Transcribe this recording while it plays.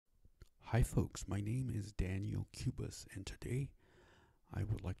Hi, folks. My name is Daniel Cubas, and today I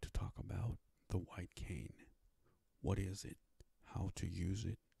would like to talk about the white cane. What is it? How to use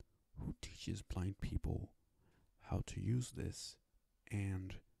it? Who teaches blind people how to use this?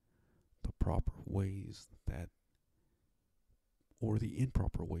 And the proper ways that, or the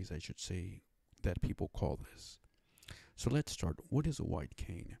improper ways, I should say, that people call this. So let's start. What is a white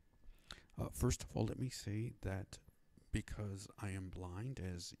cane? First of all, let me say that because I am blind,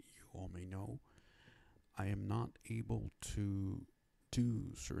 as you all may know, I am not able to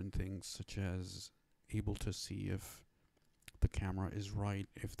do certain things, such as able to see if the camera is right,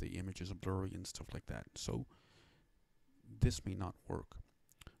 if the image is blurry, and stuff like that. So this may not work.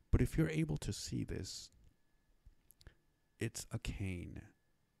 But if you're able to see this, it's a cane.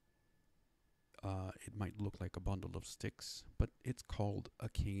 It might look like a bundle of sticks, but it's called a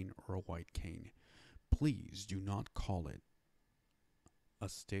cane or a white cane. Please do not call it a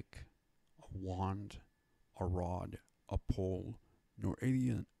stick, a wand, a rod, a pole, nor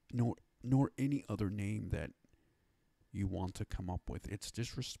any other name that you want to come up with. It's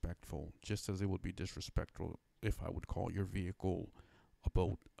disrespectful, just as it would be disrespectful if I would call your vehicle a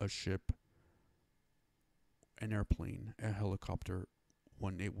boat, a ship, an airplane, a helicopter,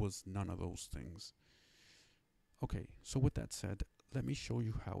 when it was none of those things. Okay, so with that said, let me show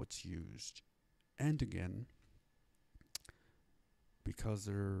you how it's used. And again, because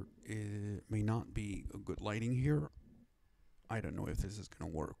may not be a good lighting here, I don't know if this is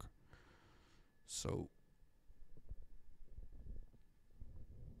going to work. So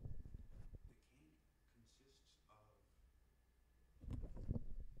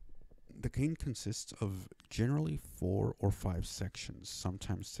the cane consists of generally 4 or 5 sections,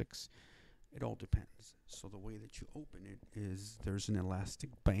 sometimes 6. It all depends. So the way that you open it is there's an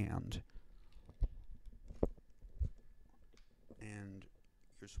elastic band, and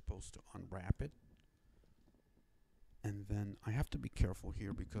you're supposed to unwrap it. And then I have to be careful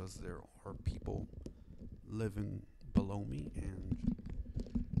here because there are people living below me, and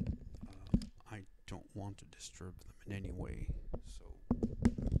I don't want to disturb them in any way. So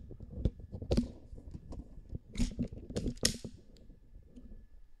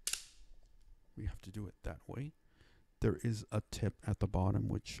we have to do it that way. There is a tip at the bottom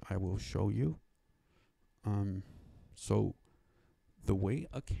which I will show you. So the way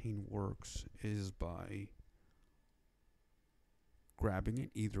a cane works is by grabbing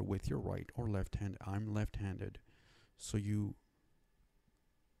it either with your right or left hand. I'm left-handed, so you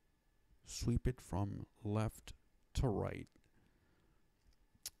sweep it from left to right,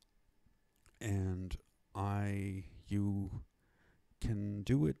 and you can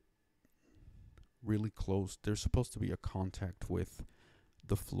do it really close. There's supposed to be a contact with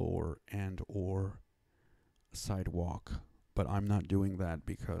the floor and or sidewalk, but I'm not doing that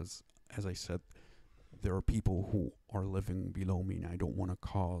because, as I said, there are people who are living below me, and I don't want to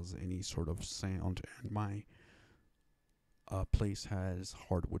cause any sort of sound, and my place has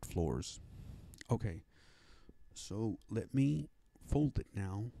hardwood floors. Okay, so let me fold it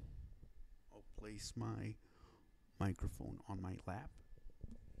now. I'll place my microphone on my lap.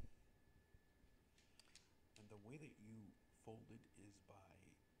 And the way that you fold it is by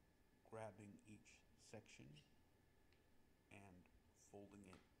grabbing each section and folding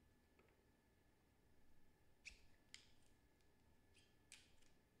it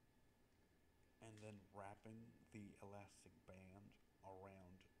and then wrapping the elastic band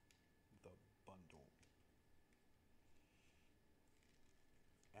around the bundle.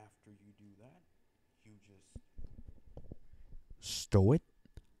 After you do that, you just stow it,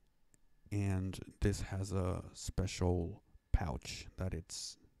 and this has a special pouch that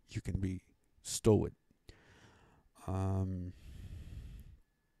you can be stow it.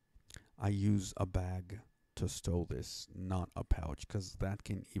 I use a bag to stow this, not a pouch, because that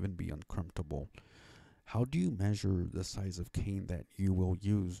can even be uncomfortable. How do you measure the size of cane that you will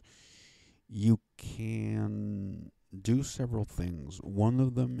use? You can do several things. One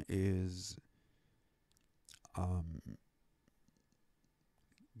of them is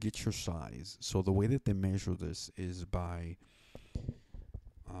get your size. So the way that they measure this is by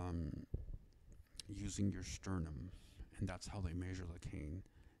using your sternum, and that's how they measure the cane.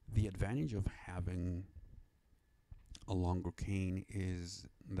 The advantage of having a longer cane is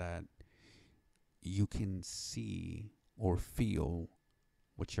that you can see or feel,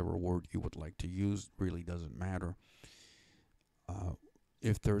 whichever word you would like to use, really doesn't matter.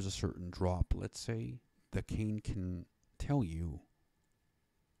 If there's a certain drop, let's say, the cane can tell you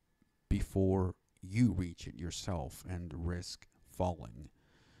before you reach it yourself and risk falling.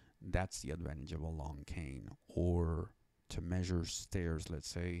 That's the advantage of a long cane. Or to measure stairs, let's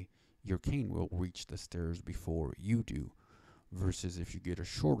say your cane will reach the stairs before you do. Versus if you get a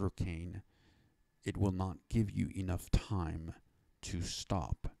shorter cane, it will not give you enough time to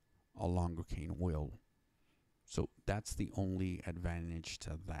stop. A longer cane will. So that's the only advantage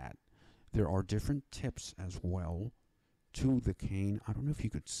to that. There are different tips as well to the cane. I don't know if you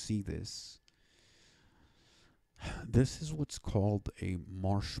could see this. This is what's called a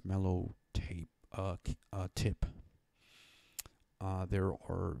marshmallow tip. There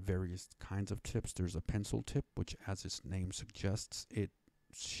are various kinds of tips. There's a pencil tip, which, as its name suggests, it's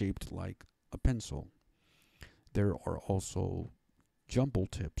shaped like a pencil. There are also jumbo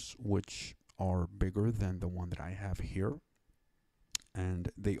tips, which are bigger than the one that I have here,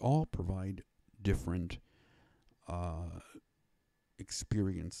 and they all provide different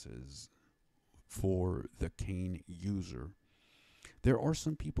experiences for the cane user. There are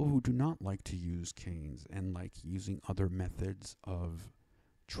some people who do not like to use canes and like using other methods of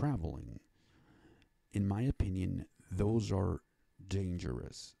traveling. In my opinion, those are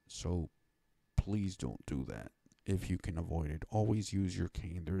dangerous. So please don't do that if you can avoid it. Always use your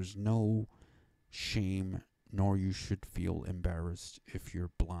cane. There's no shame, nor you should feel embarrassed if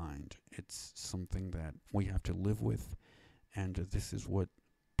you're blind. It's something that we have to live with, and this is what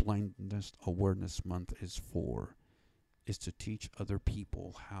Blindness Awareness Month is for, is to teach other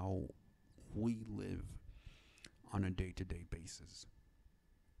people how we live on a day-to-day basis.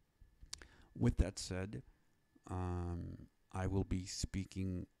 With that said, I will be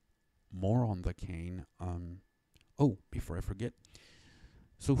speaking more on the cane. Before I forget,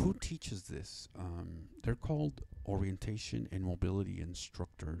 so who teaches this? They're called orientation and mobility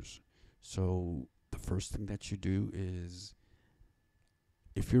instructors. So the first thing that you do is,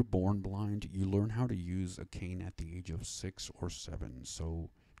 if you're born blind, you learn how to use a cane at the age of 6 or 7. So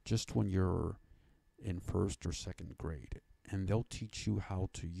just when you're in first or second grade. And they'll teach you how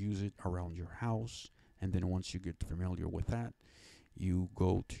to use it around your house. And then once you get familiar with that, you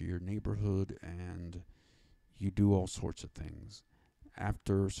go to your neighborhood and you do all sorts of things.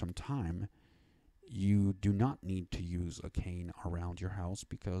 After some time, you do not need to use a cane around your house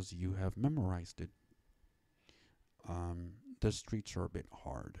because you have memorized it. The streets are a bit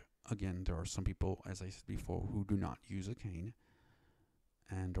hard. Again, there are some people, as I said before, who do not use a cane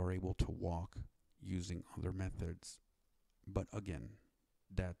and are able to walk using other methods. But again,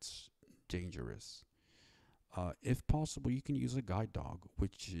 that's dangerous. If possible, you can use a guide dog,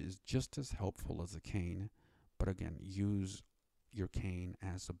 which is just as helpful as a cane. But again, use your cane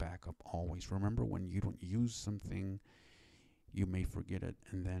as a backup always. Remember, when you don't use something, you may forget it,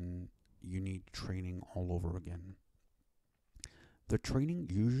 and then you need training all over again. The training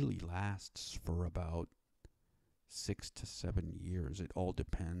usually lasts for about 6 to 7 years. It all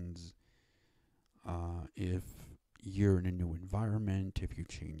depends if you're in a new environment, if you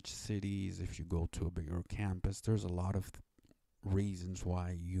change cities, if you go to a bigger campus. There's a lot of reasons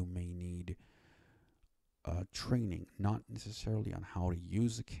why you may need training, not necessarily on how to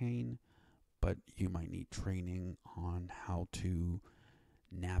use a cane, but you might need training on how to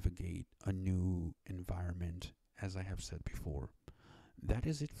navigate a new environment, as I have said before. That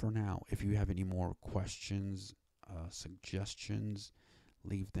is it for now. If you have any more questions, suggestions,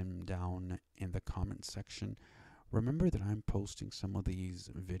 leave them down in the comment section. Remember that I'm posting some of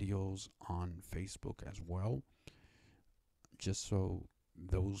these videos on Facebook as well, just so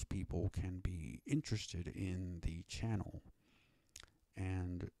those people can be interested in the channel.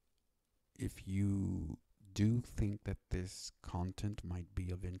 And if you do think that this content might be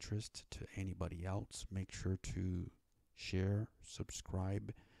of interest to anybody else, make sure to share,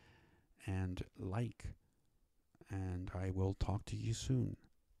 subscribe, and like. And I will talk to you soon.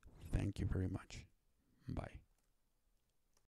 Thank you very much. Bye.